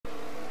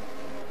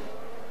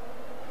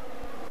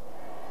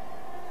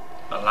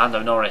But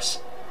Lando Norris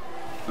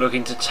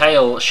looking to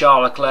tail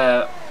Charles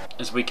Leclerc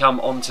as we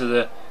come onto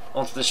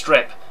the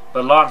strip.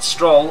 But Lance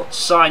Stroll,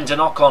 Sainz and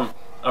Ocon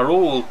are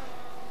all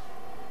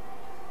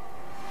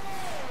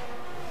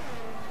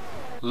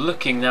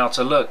looking now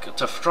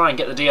to try and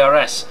get the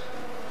DRS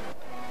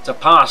to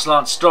pass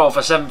Lance Stroll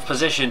for 7th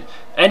position.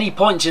 Any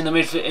points in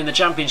the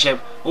championship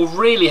will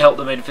really help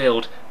the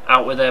midfield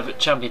out with their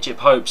championship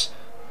hopes.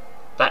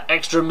 That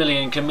extra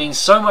million can mean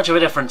so much of a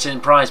difference in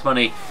prize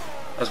money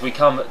as we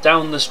come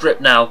down the strip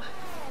now.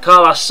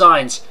 Carlos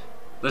Sainz,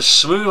 the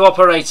smooth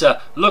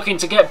operator, looking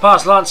to get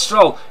past Lance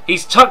Stroll.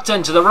 He's tucked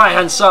into the right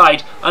hand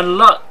side,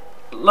 and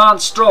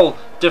Lance Stroll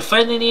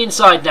defending the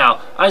inside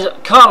now as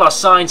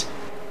Carlos Sainz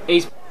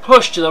is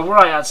pushed to the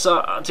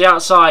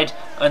outside,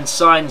 and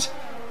Sainz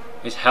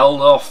is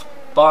held off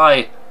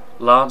by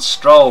Lance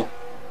Stroll.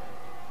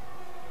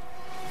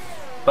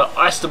 But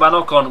Esteban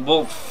Ocon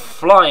will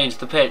fly into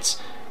the pits,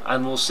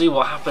 and we'll see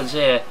what happens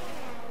here.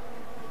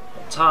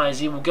 What tyres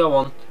he will go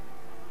on.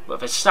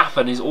 But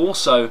Verstappen is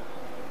also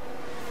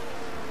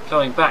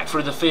going back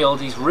through the field.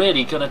 He's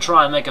really going to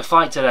try and make a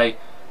fight today.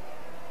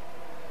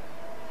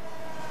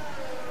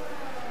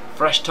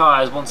 Fresh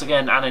tyres once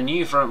again and a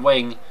new front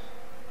wing.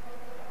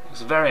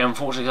 It's very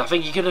unfortunate. I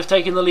think he could have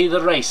taken the lead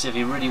of the race if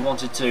he really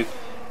wanted to,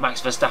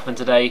 Max Verstappen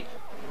today.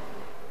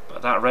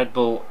 But that Red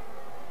Bull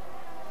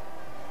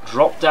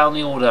dropped down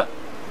the order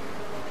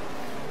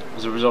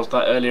as a result of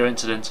that earlier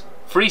incident.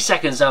 3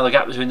 seconds now the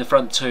gap between the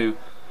front two.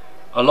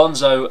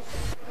 Alonso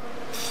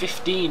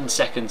 15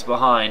 seconds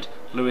behind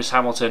Lewis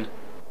Hamilton.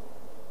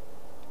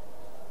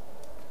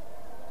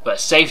 But a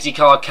safety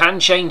car can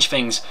change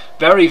things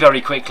very,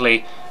 very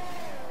quickly.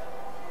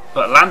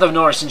 But Lando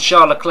Norris and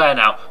Charles Leclerc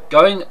now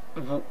going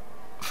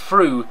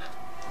through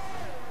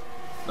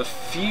the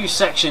few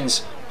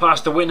sections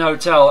past the Wynn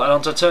Hotel and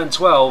onto turn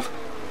 12.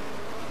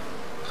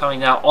 Coming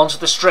now onto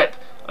the strip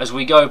as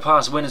we go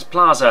past Winners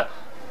Plaza.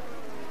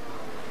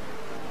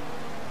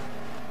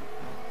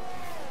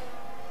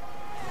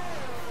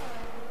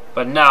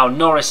 But now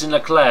Norris and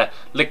Leclerc.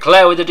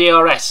 Leclerc with the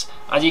DRS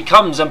as he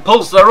comes and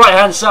pulls to the right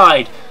hand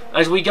side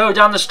as we go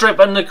down the strip,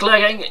 and Leclerc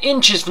getting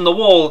inches from the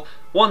wall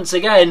once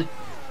again.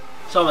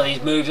 Some of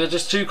these moves are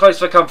just too close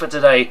for comfort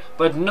today,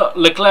 but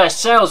Leclerc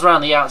sails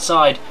around the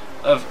outside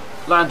of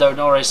Lando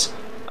Norris,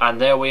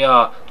 and there we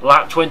are.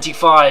 Lap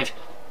 25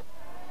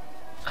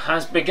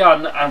 has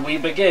begun, and we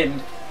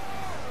begin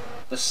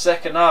the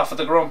second half of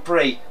the Grand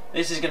Prix.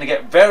 This is going to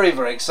get very,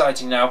 very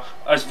exciting now,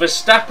 as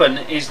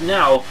Verstappen is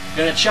now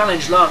going to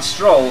challenge Lance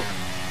Stroll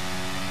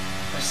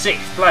for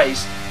 6th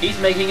place. He's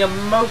making a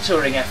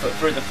motoring effort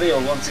through the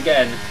field once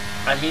again,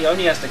 and he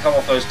only has to come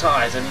off those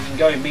tyres and he can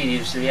go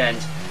mediums to the end.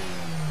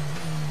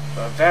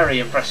 A very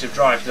impressive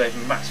drive today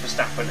from Max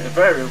Verstappen, a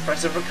very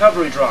impressive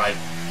recovery drive.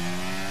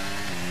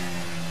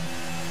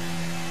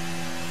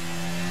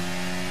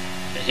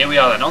 And here we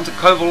are then, onto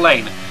Koval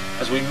Lane,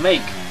 as we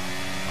make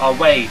our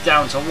way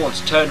down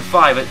towards turn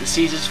 5 at the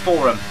Caesars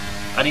Forum.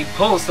 And he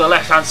pulls to the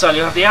left hand side.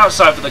 You have the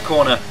outside for the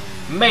corner,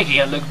 making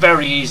it look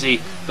very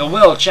easy. The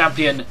world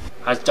champion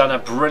has done a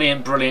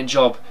brilliant, brilliant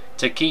job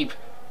to keep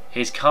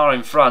his car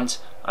in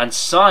front. And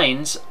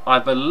Sainz, I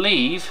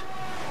believe,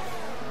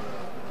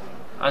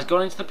 has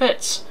gone into the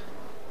pits.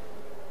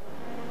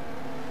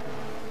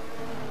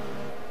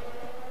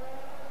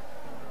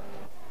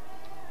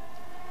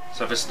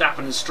 So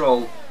Verstappen and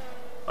Stroll,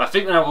 I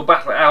think now we'll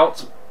battle it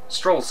out.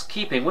 Stroll's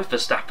keeping with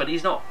Verstappen.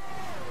 He's not.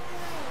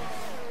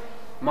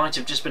 Might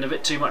have just been a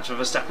bit too much for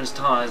Verstappen's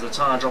tyres. The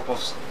tyre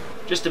drop-offs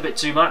just a bit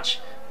too much.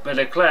 But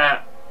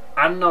Leclerc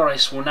and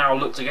Norris will now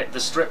look to get the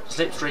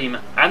slipstream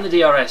and the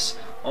DRS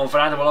on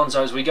Fernando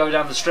Alonso as we go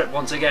down the strip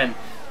once again.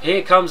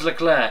 Here comes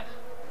Leclerc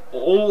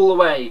all the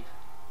way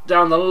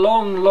down the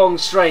long, long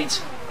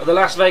straight of the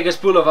Las Vegas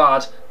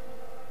Boulevard.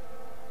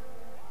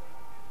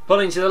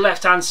 Pulling to the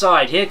left hand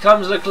side. Here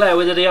comes Leclerc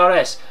with the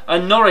DRS,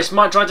 and Norris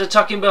might try to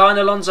tuck in behind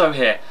Alonso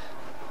here.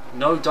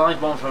 No dive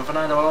bomb from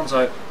Fernando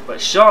Alonso, but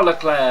Charles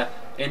Leclerc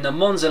in the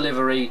Monza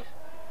livery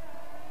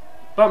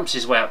bumps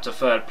his way up to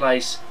 3rd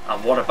place,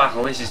 and what a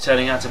battle this is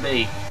turning out to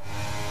be.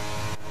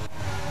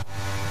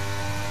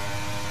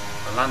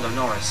 Lando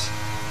Norris,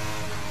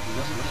 he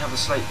doesn't really have the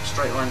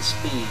straight line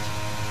speed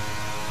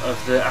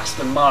of the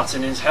Aston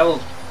Martin, is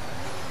held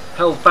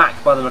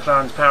back by the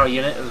McLaren's power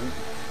unit,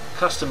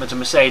 customer to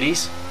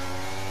Mercedes.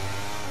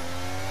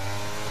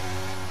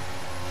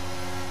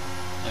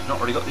 They've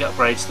not really got the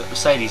upgrades that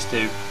Mercedes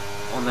do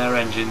on their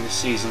engine this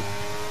season.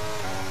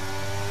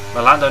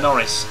 Lando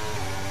Norris,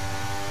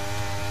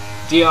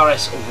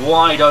 DRS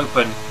wide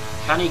open.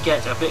 Can he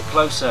get a bit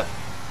closer?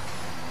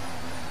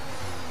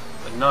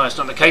 But no, it's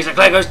not the case.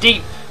 Leclerc goes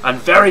deep, and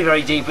very,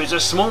 very deep. It's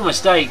a small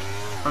mistake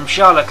from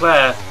Charles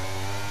Leclerc,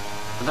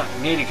 and that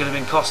nearly could have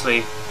been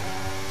costly.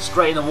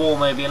 Straight in the wall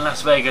maybe in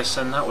Las Vegas,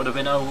 and that would have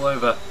been all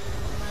over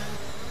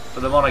for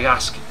the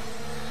Monegasque.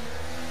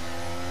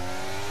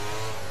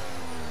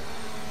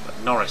 But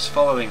Norris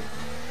following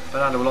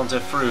Fernando Alonso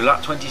through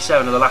lap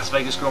 27 of the Las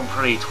Vegas Grand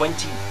Prix.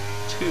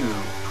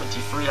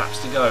 23 laps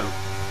to go.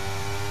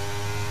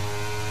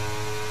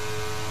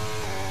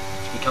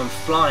 come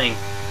flying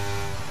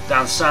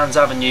down Sands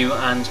Avenue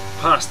and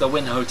past the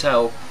Wynn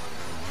Hotel,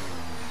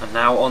 and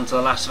now onto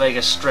the Las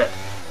Vegas Strip.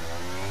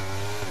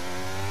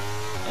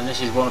 And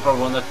this is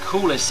probably one of the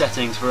coolest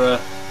settings for a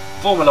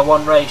Formula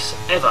 1 race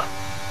ever.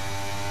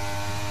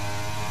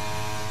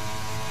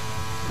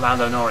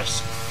 Lando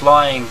Norris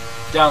flying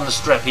down the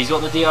strip. He's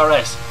got the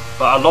DRS,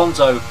 but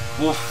Alonso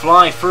will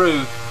fly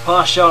through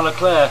past Charles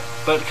Leclerc,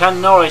 but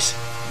can Norris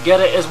get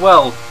it as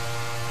well?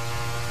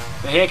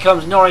 But here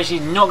comes Norris.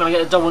 He's not going to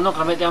get the double, not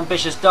going to make the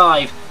ambitious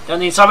dive down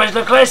the inside, but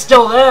Leclerc's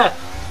still there,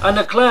 and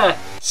Leclerc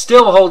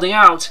still holding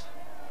out,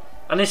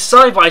 and it's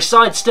side by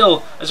side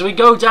still as we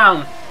go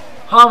down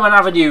Harman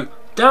Avenue,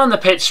 down the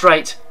pit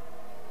straight.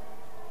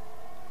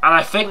 And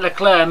I think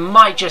Leclerc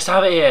might just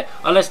have it here,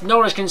 unless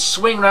Norris can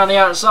swing round the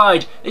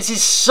outside. This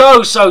is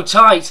so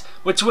tight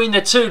between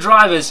the two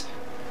drivers.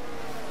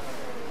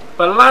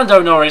 But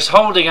Lando Norris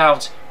holding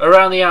out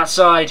around the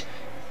outside,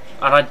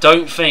 and I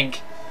don't think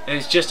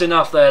it's just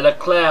enough there.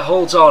 Leclerc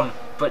holds on,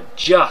 but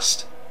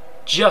just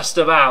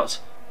about.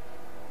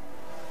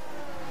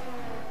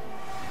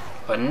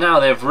 But now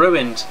they've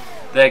ruined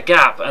their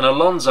gap, and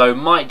Alonso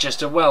might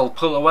just as well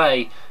pull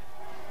away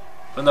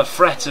from the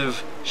threat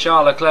of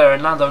Charles Leclerc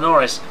and Lando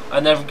Norris,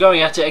 and they're going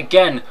at it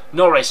again.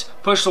 Norris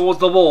pushed towards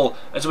the wall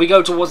as we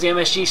go towards the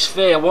MSG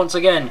sphere once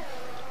again.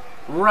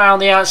 Round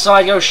the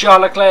outside goes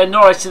Charles Leclerc,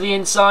 Norris to the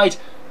inside.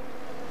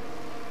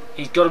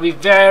 He's got to be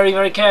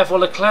very careful.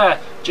 Leclerc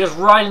just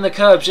riding the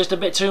curbs just a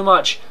bit too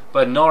much,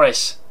 but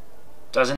Norris